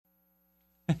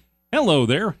Hello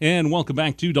there, and welcome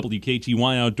back to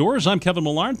WKTY Outdoors. I'm Kevin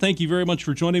Millard. Thank you very much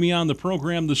for joining me on the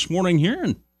program this morning here,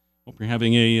 and hope you're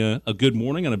having a good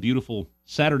morning on a beautiful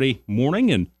Saturday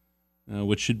morning, and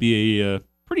which should be a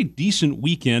pretty decent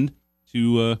weekend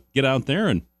to get out there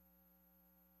and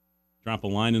drop a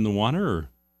line in the water, or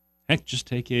heck, just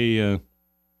take a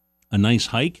nice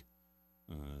hike,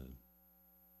 do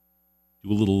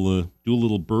a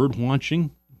little bird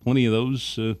watching. Plenty of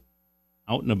those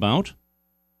out and about.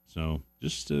 So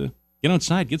just get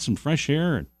outside, get some fresh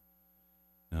air, and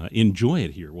enjoy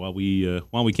it here while we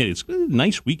can. It's a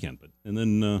nice weekend, and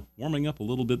then warming up a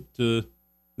little bit.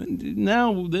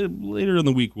 Now later in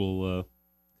the week,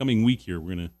 coming week here,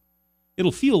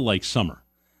 it'll feel like summer.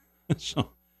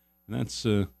 So that's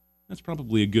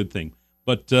probably a good thing.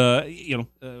 But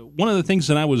one of the things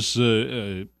that I was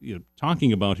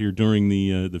talking about here during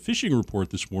the fishing report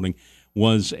this morning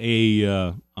was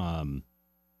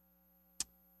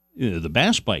the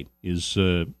bass bite is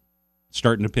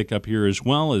starting to pick up here, as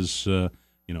well as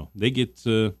they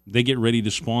get ready to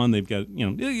spawn. They've got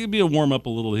it'll be a warm up a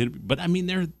little bit, but I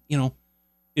mean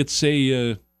it's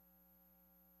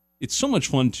so much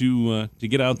fun to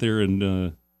get out there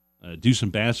and do some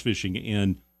bass fishing,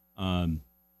 and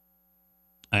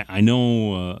I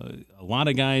know a lot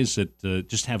of guys that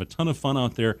just have a ton of fun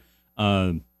out there,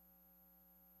 and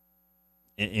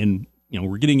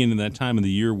we're getting into that time of the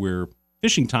year where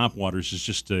fishing topwaters is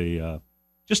just a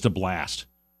blast,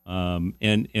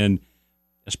 and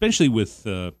especially with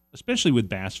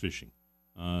bass fishing,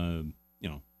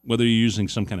 whether you're using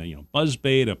some kind of buzz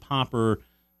bait, a popper,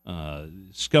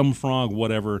 scum frog,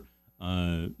 whatever,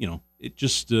 it's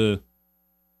just a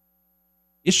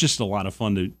lot of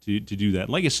fun to do that.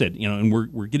 Like I said, and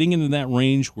we're getting into that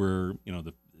range where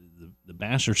the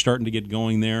bass are starting to get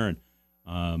going there,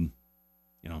 and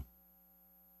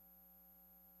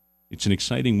it's an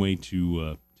exciting way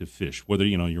to fish. Whether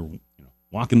you're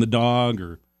walking the dog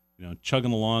or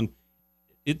chugging along,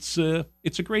 it's a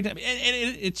great time.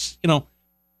 And it's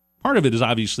part of it is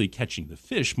obviously catching the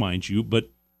fish, mind you, but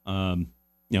kind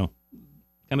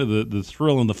of the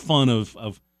thrill and the fun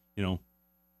of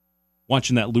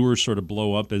watching that lure sort of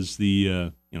blow up as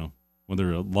the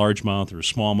whether a largemouth or a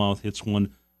smallmouth hits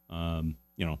one. 1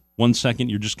 second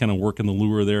you're just kind of working the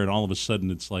lure there, and all of a sudden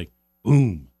it's like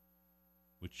boom.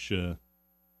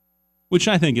 Which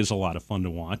I think is a lot of fun to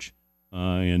watch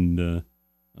and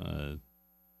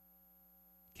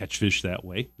catch fish that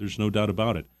way. There's no doubt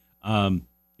about it. And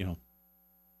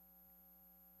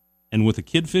with a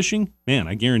kid fishing, man,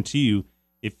 I guarantee you,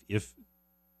 if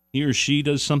he or she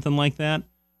does something like that,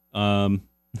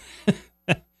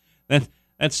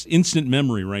 that's instant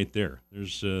memory right there.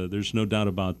 There's no doubt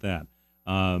about that.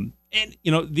 And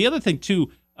the other thing too.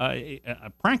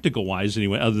 Practical wise,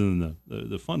 anyway, other than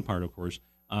the fun part, of course,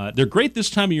 they're great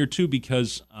this time of year too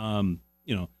because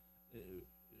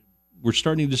we're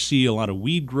starting to see a lot of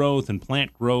weed growth and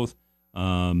plant growth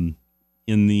in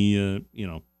the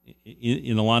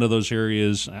in a lot of those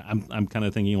areas. I'm kind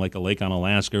of thinking like a lake on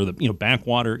Alaska, or the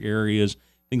backwater areas,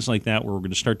 things like that, where we're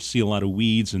going to start to see a lot of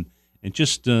weeds and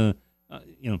just it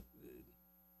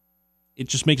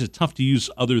just makes it tough to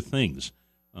use other things.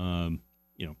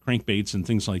 Crankbaits and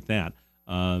things like that.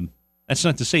 That's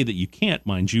not to say that you can't,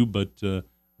 mind you, but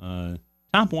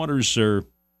topwaters are,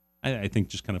 I think,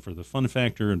 just kind of for the fun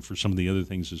factor and for some of the other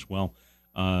things as well.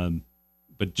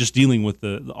 But just dealing with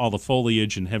all the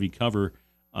foliage and heavy cover,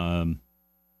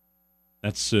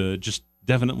 that's just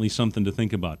definitely something to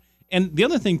think about. And the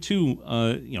other thing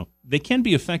too, they can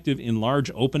be effective in large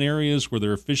open areas where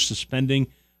there are fish suspending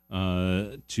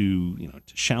to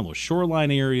shallow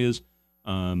shoreline areas.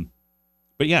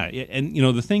 But yeah, and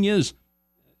the thing is,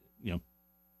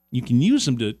 you can use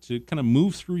them to kind of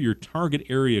move through your target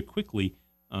area quickly,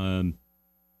 so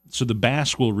the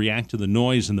bass will react to the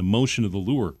noise and the motion of the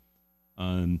lure.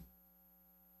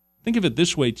 Think of it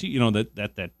this way too,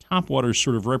 that topwater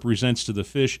sort of represents to the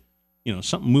fish,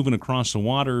 something moving across the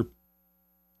water,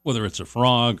 whether it's a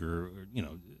frog or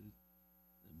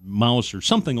mouse or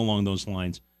something along those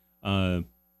lines.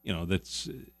 It's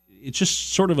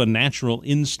just sort of a natural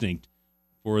instinct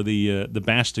for the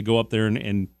bass to go up there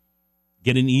and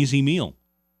get an easy meal.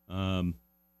 And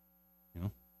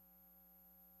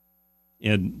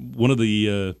one of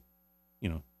the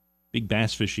big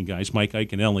bass fishing guys, Mike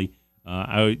Iaconelli,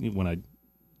 when I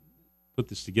put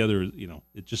this together,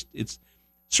 it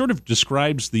sort of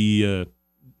describes the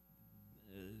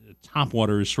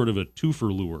topwater as sort of a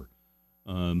twofer lure.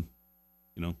 A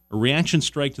reaction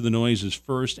strike to the noise is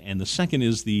first, and the second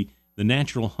is the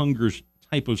natural hunger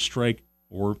type of strike,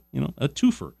 or a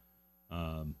twofer.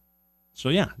 So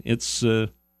yeah, it's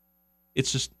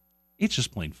just It's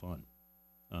just plain fun.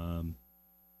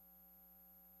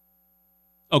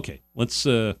 Okay, let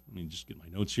me just get my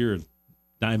notes here and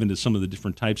dive into some of the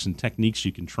different types and techniques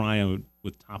you can try out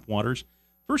with top waters.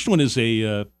 First one is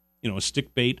a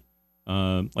stick bait,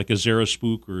 like a Zara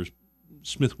Spook or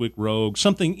Smithwick Rogue,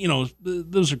 something.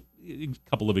 Those are a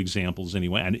couple of examples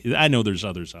anyway. I know there's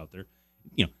others out there.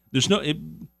 There's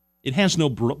it has no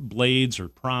blades or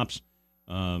props.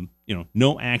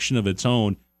 No action of its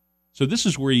own. So this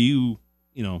is where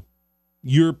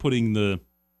you're putting the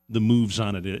moves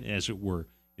on it, as it were.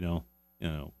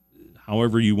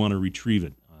 However you want to retrieve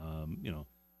it.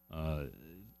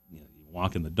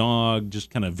 Walking the dog, just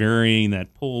kind of varying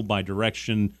that pull by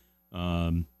direction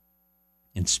and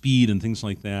speed and things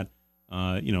like that.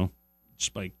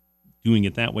 Just by doing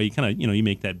it that way, you kind of you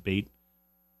make that bait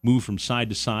move from side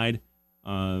to side.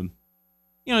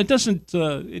 It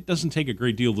doesn't take a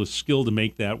great deal of skill to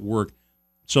make that work.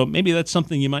 So maybe that's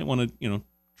something you might want to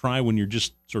try when you're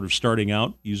just sort of starting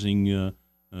out using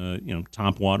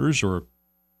top waters, or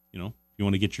if you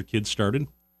want to get your kids started.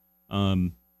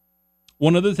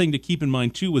 One other thing to keep in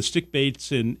mind too with stick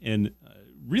baits and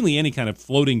really any kind of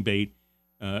floating bait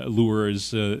lure is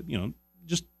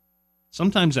just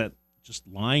sometimes that just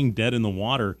lying dead in the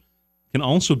water can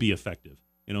also be effective.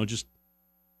 Just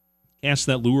cast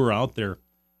that lure out there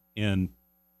and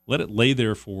let it lay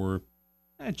there for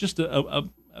just a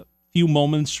few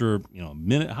moments or a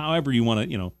minute, however you want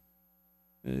to,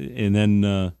 and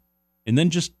then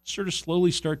just sort of slowly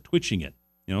start twitching it,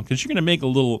 because you're going to make a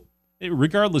little,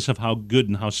 regardless of how good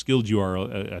and how skilled you are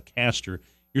a caster,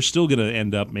 you're still going to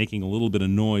end up making a little bit of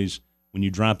noise when you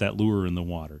drop that lure in the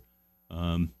water,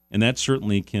 and that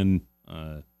certainly can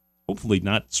hopefully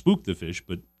not spook the fish,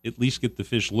 but at least get the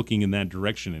fish looking in that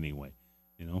direction anyway.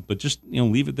 But just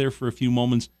leave it there for a few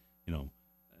moments,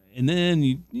 and then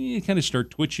you kind of start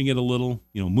twitching it a little,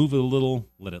 move it a little,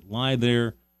 let it lie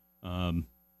there.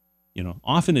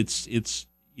 Often it's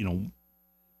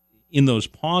in those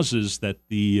pauses that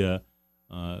the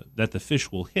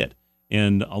fish will hit,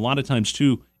 and a lot of times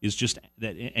too is just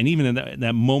that, and even in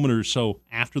that moment or so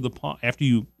after after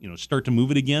you start to move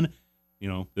it again,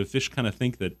 the fish kind of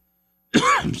think that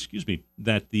excuse me,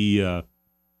 that the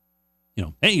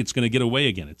hey, it's going to get away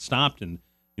again. It stopped, and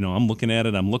I'm looking at it,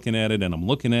 and I'm looking at it, and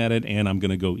I'm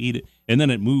going to go eat it, and then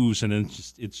it moves, and then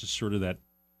it's just sort of that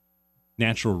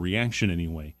natural reaction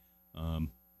anyway.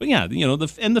 But yeah,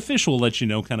 the fish will let you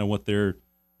know kind of what they're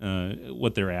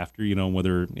after.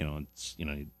 Whether it's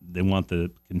they want the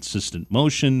consistent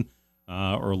motion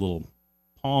or a little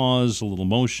pause, a little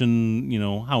motion.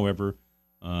 However.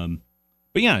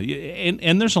 But yeah,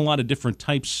 and there's a lot of different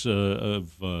types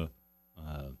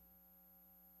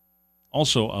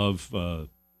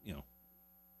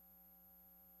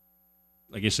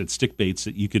like I said, stick baits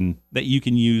that you can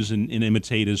use and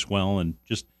imitate as well, and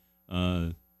just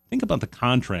think about the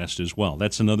contrast as well.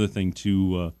 That's another thing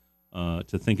to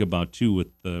think about too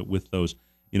with those.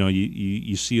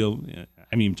 You see, I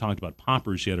haven't even talked about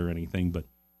poppers yet or anything, but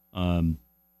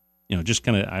just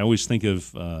kind of, I always think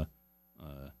of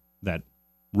that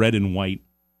red and white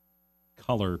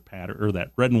color pattern, or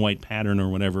that red and white pattern, or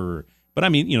whatever. But I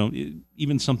mean,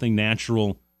 even something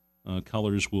natural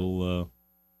colors will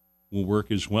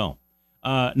work as well.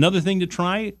 Another thing to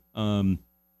try,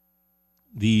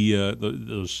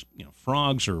 those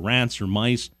frogs or rats or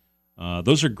mice.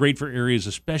 Those are great for areas,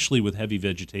 especially with heavy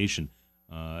vegetation.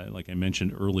 Like I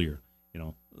mentioned earlier,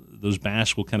 those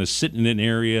bass will kind of sit in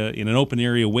an open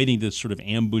area, waiting to sort of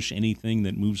ambush anything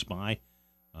that moves by.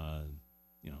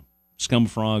 Scum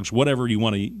frogs, whatever you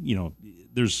want to,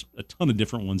 there's a ton of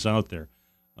different ones out there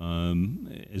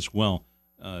as well.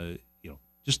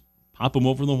 Just pop them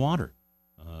over in the water.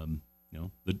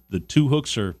 The two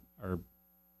hooks are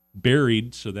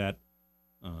buried so that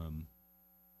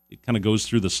it kind of goes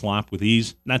through the slop with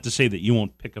ease. Not to say that you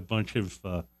won't pick a bunch of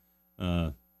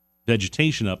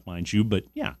vegetation up, mind you, but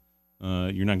yeah,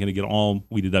 you're not going to get all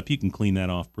weeded up. You can clean that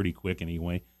off pretty quick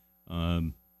anyway.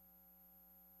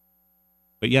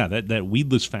 But yeah, that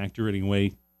weedless factor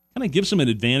anyway kind of gives them an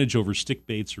advantage over stick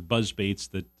baits or buzz baits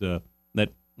that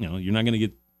you're not going to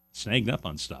get snagged up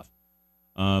on stuff.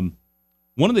 One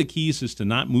of the keys is to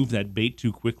not move that bait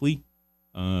too quickly.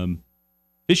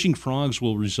 Fishing frogs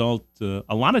will result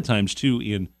a lot of times too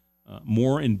in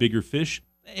more and bigger fish.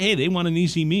 Hey, they want an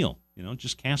easy meal.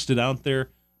 Just cast it out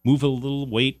there, move it a little,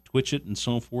 wait, twitch it, and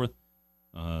so forth.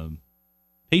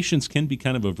 Patience can be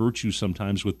kind of a virtue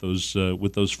sometimes with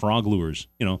those frog lures,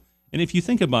 And if you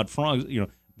think about frogs,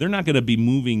 they're not going to be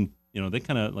moving. They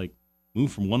kind of like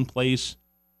move from one place.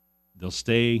 They'll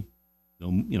stay.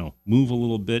 They'll move a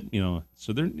little bit.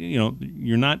 So they're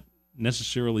you're not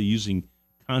necessarily using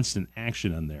constant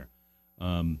action on there.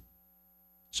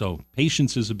 So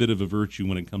patience is a bit of a virtue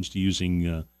when it comes to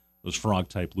using those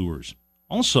frog-type lures.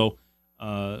 Also,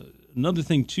 another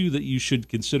thing, too, that you should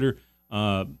consider,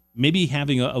 maybe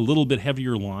having a little bit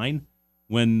heavier line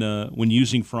when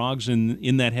using frogs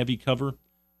in that heavy cover.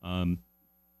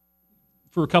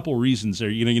 For a couple of reasons there.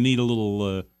 You need a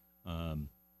little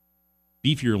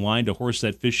beefier line to horse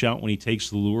that fish out when he takes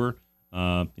the lure.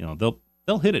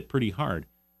 They'll hit it pretty hard.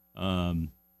 And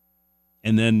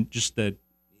then just that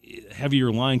heavier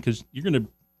line, because you're going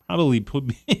to probably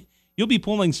you'll be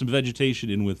pulling some vegetation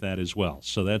in with that as well.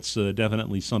 So that's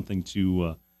definitely something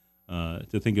to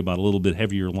think about. A little bit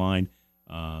heavier line.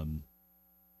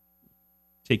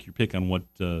 Take your pick on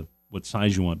what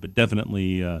size you want, but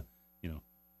definitely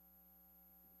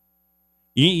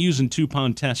you ain't using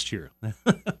 2-pound test here.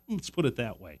 Let's put it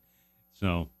that way.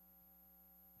 So,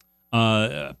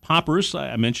 poppers,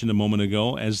 I mentioned a moment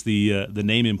ago, as the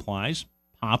name implies,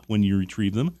 pop when you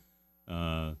retrieve them.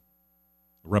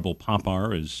 Rebel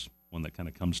popper is one that kind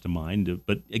of comes to mind.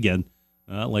 But again,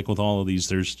 like with all of these,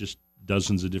 there's just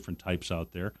dozens of different types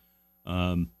out there.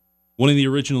 One of the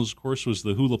originals, of course, was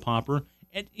the hula popper.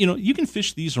 And, you can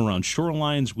fish these around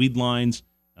shorelines, weed lines,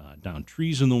 down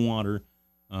trees in the water.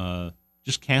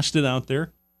 Just cast it out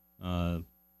there,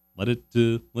 let it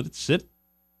sit,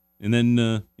 and then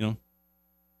you're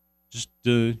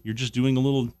just doing a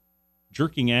little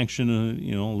jerking action,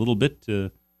 a little bit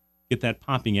to get that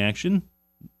popping action.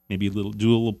 Maybe do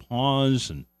a little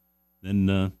pause, and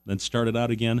then start it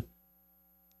out again.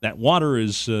 That water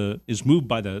is moved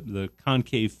by the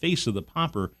concave face of the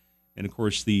popper, and of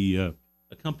course the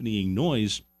accompanying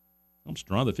noise helps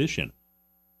draw the fish in.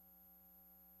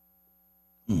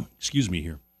 Excuse me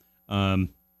here. And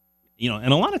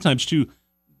a lot of times too,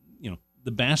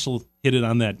 the bass will hit it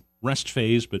on that rest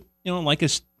phase, but like I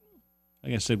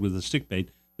said with the stick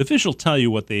bait, the fish will tell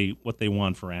you what they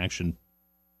want for action.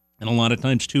 And a lot of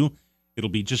times too, it'll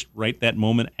be just right that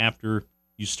moment after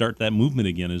you start that movement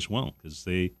again as well, because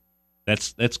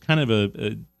that's kind of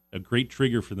a great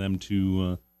trigger for them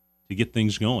to get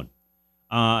things going.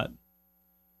 Not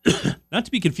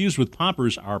to be confused with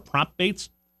poppers are prop baits,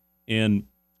 and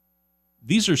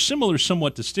these are similar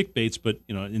somewhat to stick baits, but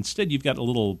instead you've got a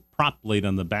little prop blade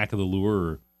on the back of the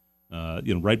lure, or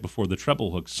right before the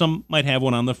treble hook. Some might have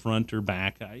one on the front or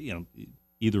back,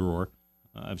 either or.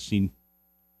 I've seen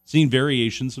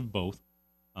variations of both,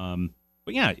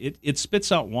 but yeah, it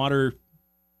spits out water,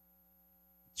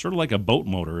 sort of like a boat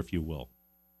motor, if you will.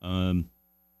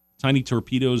 Tiny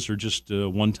torpedoes are just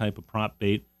one type of prop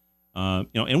bait,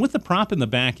 and with the prop in the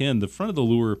back end, the front of the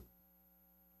lure,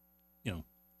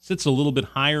 sits a little bit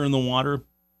higher in the water,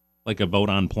 like a boat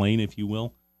on plane, if you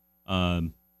will.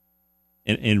 And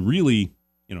really,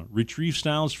 retrieve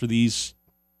styles for these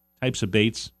types of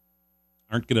baits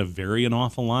aren't going to vary an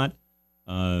awful lot.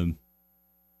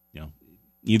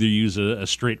 Either use a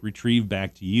straight retrieve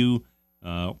back to you,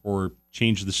 or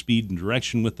change the speed and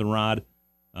direction with the rod.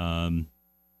 And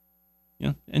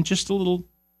just a little,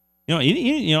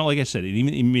 like I said,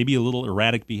 even maybe a little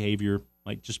erratic behavior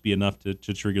might just be enough to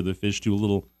trigger the fish. Do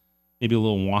maybe a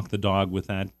little walk the dog with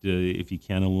that if you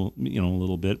can, a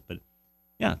little bit. But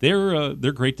yeah,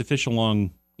 they're great to fish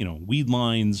along, weed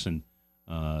lines and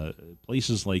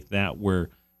places like that where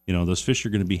those fish are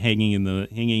going to be hanging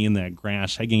in that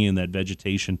grass, hanging in that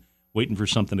vegetation, waiting for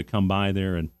something to come by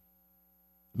there, and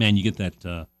man, you get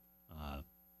that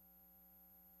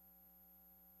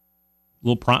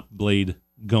little prop blade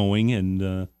going,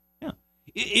 and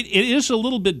it is a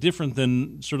little bit different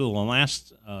than sort of the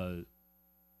last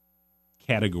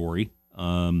category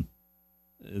that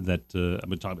I've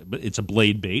been talking about. But it's a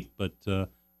blade bait, but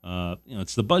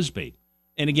it's the buzz bait.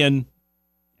 And again,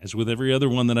 as with every other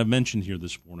one that I've mentioned here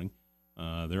this morning,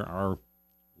 there are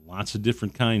lots of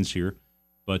different kinds here.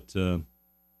 But the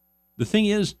thing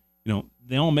is,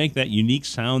 they all make that unique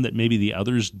sound that maybe the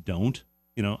others don't.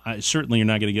 Certainly you're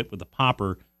not going to get with the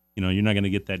popper. You're not going to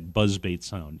get that buzz bait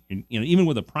sound. And, even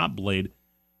with a prop blade,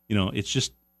 it's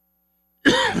just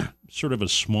sort of a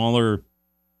smaller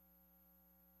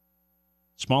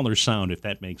sound, if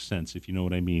that makes sense, if you know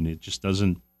what I mean. It just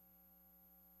doesn't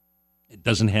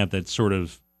have that sort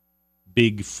of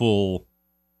big, full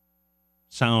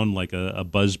sound like a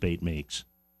buzz bait makes.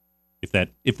 If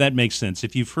that makes sense.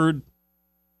 If you've heard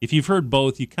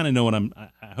both, you kind of know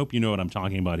I hope you know what I'm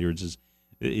talking about here.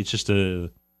 It's just a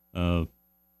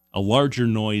larger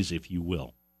noise, if you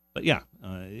will. But yeah,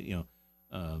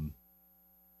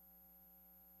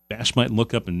 bass might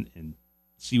look up and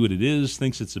see what it is,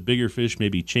 thinks it's a bigger fish,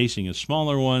 maybe chasing a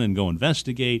smaller one, and go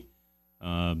investigate.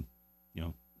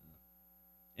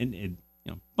 and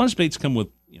buzzbaits come with,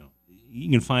 you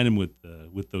can find them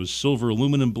with those silver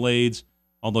aluminum blades,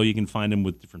 although you can find them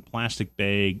with different plastic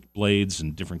bag blades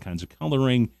and different kinds of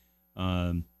coloring,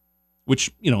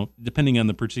 which, depending on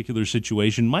the particular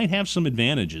situation, might have some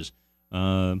advantages.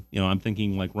 I'm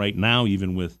thinking like right now,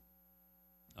 even with,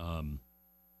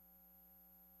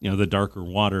 the darker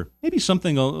water, maybe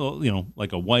something,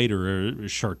 like a white or a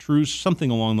chartreuse,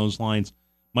 something along those lines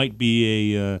might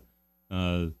be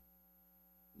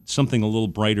something a little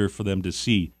brighter for them to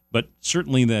see. But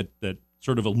certainly that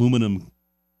sort of aluminum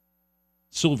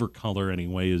silver color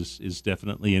anyway is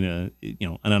definitely and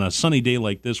on a sunny day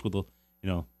like this with a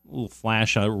little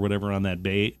flash out or whatever on that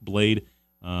blade,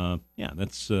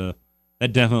 that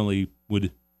definitely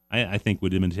would, I think,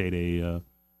 would imitate a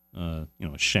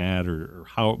shad or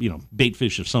how bait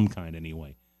fish of some kind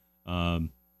anyway.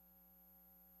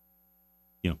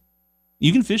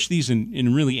 You can fish these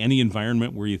in really any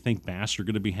environment where you think bass are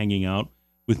going to be hanging out,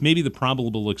 with maybe the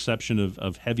probable exception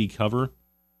of heavy cover.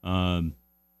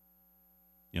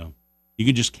 You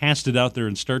can just cast it out there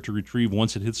and start to retrieve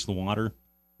once it hits the water,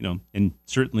 and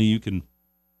certainly you can,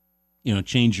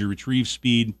 change your retrieve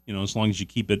speed, as long as you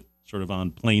keep it sort of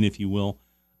on plane, if you will.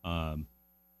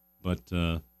 But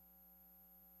you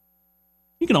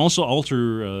can also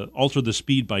alter the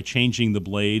speed by changing the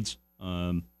blades.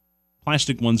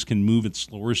 Plastic ones can move at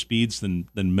slower speeds than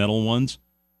metal ones.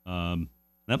 And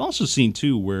I've also seen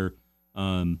too where,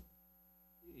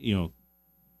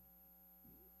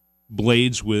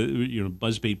 blades with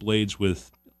buzzbait blades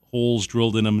with holes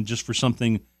drilled in them just for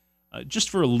something, just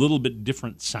for a little bit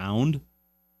different sound.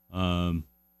 That's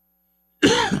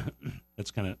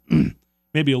kind of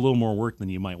maybe a little more work than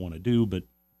you might want to do, but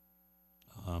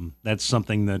that's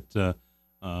something that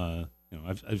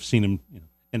I've seen them.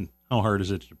 And how hard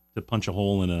is it to punch a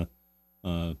hole in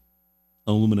a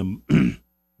aluminum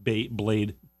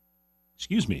blade?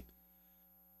 Excuse me.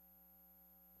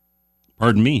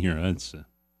 Pardon me here. That's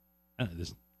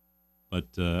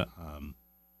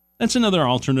another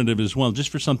alternative as well, just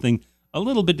for something a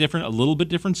little bit different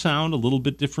sound, a little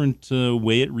bit different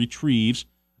way it retrieves.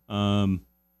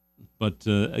 But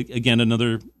again,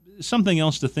 another something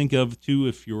else to think of too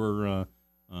if you're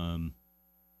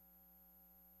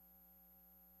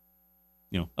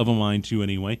of a mind to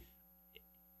anyway.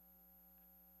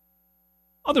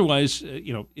 Otherwise,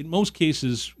 in most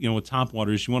cases, with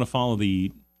topwaters, you want to follow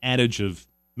the adage of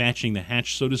matching the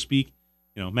hatch, so to speak.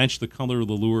 Match the color of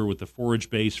the lure with the forage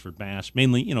base for bass,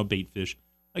 mainly, bait fish.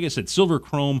 Like I said, silver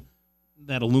chrome,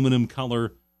 that aluminum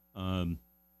color,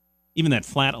 even that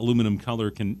flat aluminum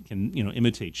color can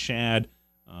imitate shad.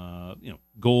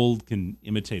 Gold can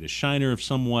imitate a shiner of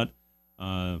somewhat.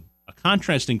 A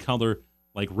contrasting color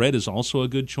like red is also a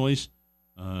good choice.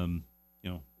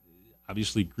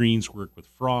 Obviously greens work with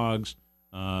frogs,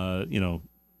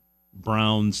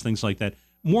 browns, things like that.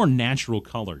 More natural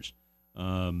colors.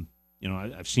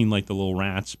 I've seen like the little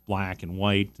rats, black and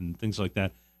white and things like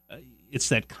that. It's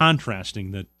that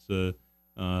contrasting that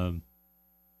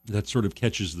that sort of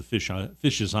catches the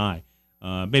fish's eye.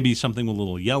 Maybe something with a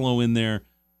little yellow in there,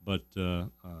 but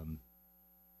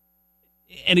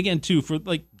and again too, for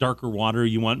like darker water,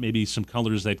 you want maybe some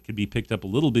colors that could be picked up a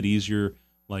little bit easier,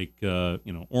 like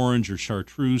orange or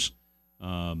chartreuse.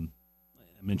 I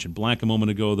mentioned black a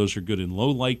moment ago; those are good in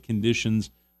low light conditions.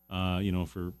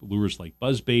 For lures like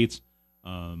buzzbaits.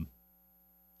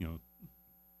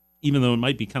 Even though it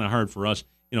might be kind of hard for us,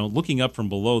 looking up from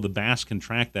below, the bass can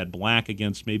track that black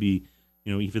against maybe,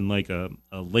 even like a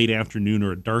late afternoon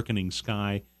or a darkening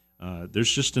sky.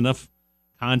 There's just enough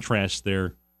contrast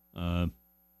there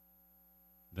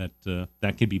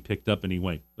that can be picked up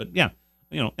anyway. But yeah,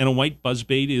 and a white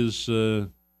buzzbait is a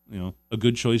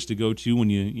good choice to go to when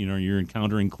you're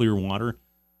encountering clear water.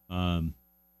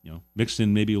 Mixed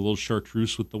in maybe a little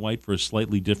chartreuse with the white for a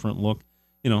slightly different look.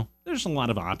 There's a lot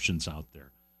of options out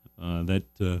there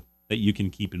that you can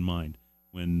keep in mind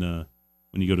when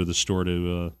you go to the store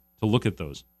to look at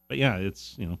those. But yeah,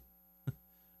 it's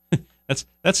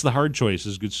that's the hard choice,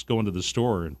 is just going to the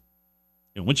store, and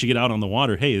once you get out on the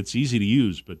water, hey, it's easy to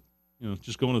use, but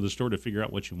just going to the store to figure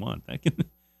out what you want, that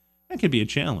can be a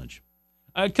challenge.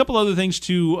 A couple other things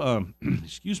to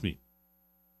excuse me.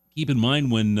 Keep in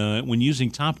mind when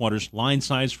using topwaters, line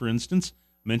size, for instance.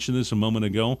 I mentioned this a moment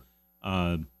ago.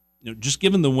 Just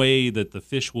given the way that the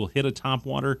fish will hit a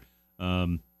topwater,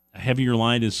 a heavier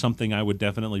line is something I would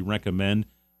definitely recommend.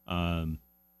 12,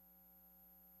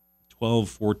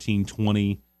 14,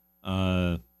 20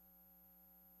 on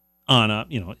up.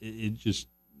 It's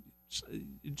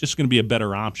just going to be a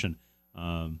better option.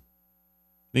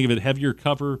 Think of it, heavier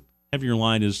cover, heavier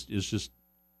line is just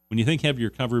When you think heavier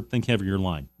cover, think heavier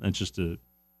line. That's just a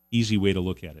easy way to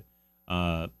look at it.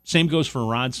 Same goes for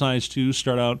rod size too.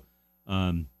 Start out,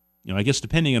 I guess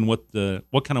depending on what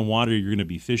kind of water you're going to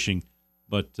be fishing,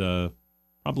 but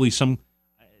probably some,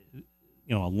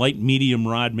 a light medium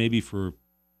rod maybe for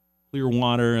clear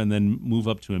water, and then move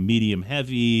up to a medium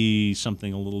heavy,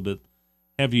 something a little bit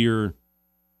heavier.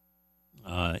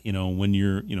 When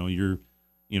you're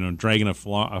dragging a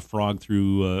frog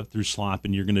through slop,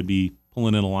 and you're going to be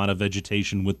pulling in a lot of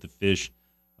vegetation with the fish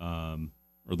or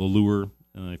the lure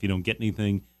if you don't get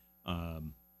anything. I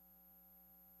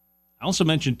also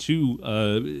mentioned too.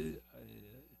 I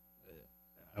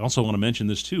also want to mention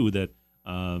this too, that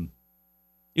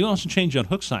you can also change out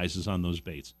hook sizes on those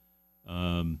baits.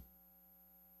 As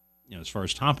far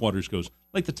as topwaters goes,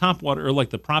 like the topwater or like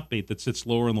the prop bait that sits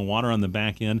lower in the water on the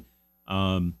back end.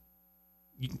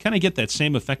 You can kind of get that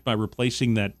same effect by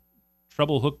replacing that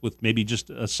treble hook with maybe just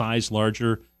a size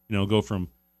larger, go from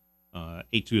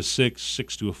 8 to a 6,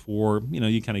 6 to a 4,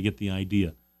 you kind of get the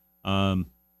idea. Another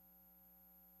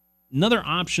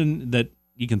option that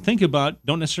you can think about,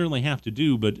 don't necessarily have to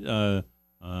do, but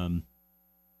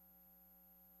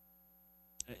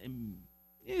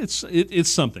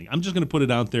it's something. I'm just going to put it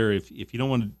out there if you don't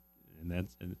want to, and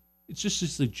it's just a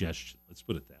suggestion. Let's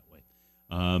put it that way.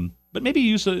 But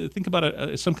maybe think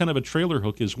about some kind of a trailer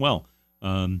hook as well.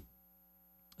 A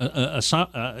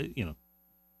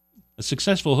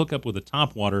successful hookup with a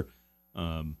topwater,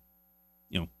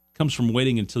 comes from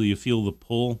waiting until you feel the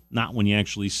pull, not when you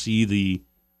actually see the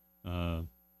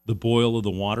boil of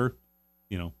the water.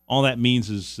 All that means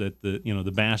is that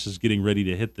the bass is getting ready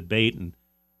to hit the bait, and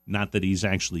not that he's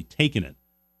actually taken it.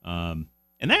 And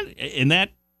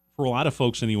that for a lot of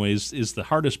folks, anyways, is the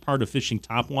hardest part of fishing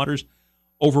topwaters.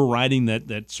 Overriding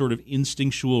that sort of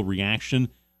instinctual reaction,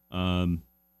 when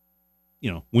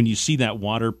you see that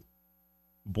water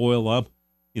boil up,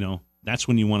 that's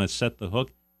when you want to set the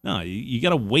hook. No, you got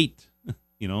to wait,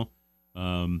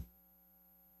 and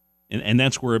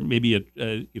that's where maybe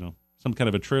some kind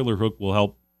of a trailer hook will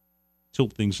help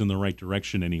tilt things in the right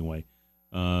direction. Anyway,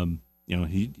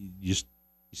 you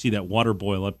see that water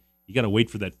boil up, you got to wait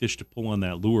for that fish to pull on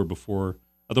that lure before.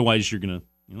 Otherwise, you're gonna,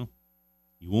 you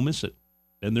will miss it.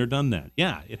 Been there, done that.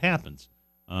 Yeah, it happens.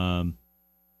 And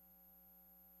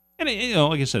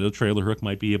like I said, a trailer hook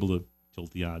might be able to tilt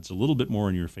the odds a little bit more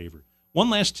in your favor. One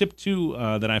last tip too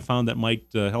that I found that might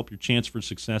help your chance for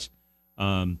success: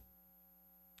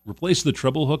 replace the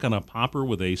treble hook on a popper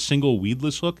with a single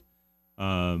weedless hook.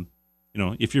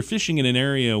 If you're fishing in an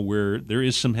area where there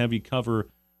is some heavy cover,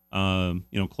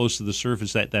 close to the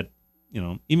surface, that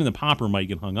even the popper might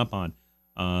get hung up on.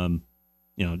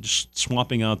 Just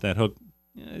swapping out that hook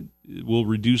will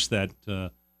reduce that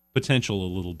potential a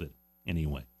little bit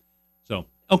anyway. So,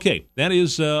 okay, that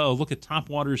is a look at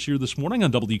topwaters here this morning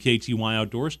on WKTY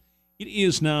Outdoors. It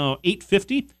is now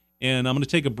 8:50, and I'm going to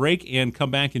take a break and come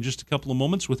back in just a couple of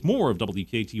moments with more of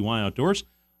WKTY Outdoors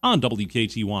on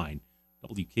WKTY.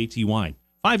 WKTY,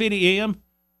 580 AM,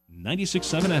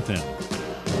 96.7 FM.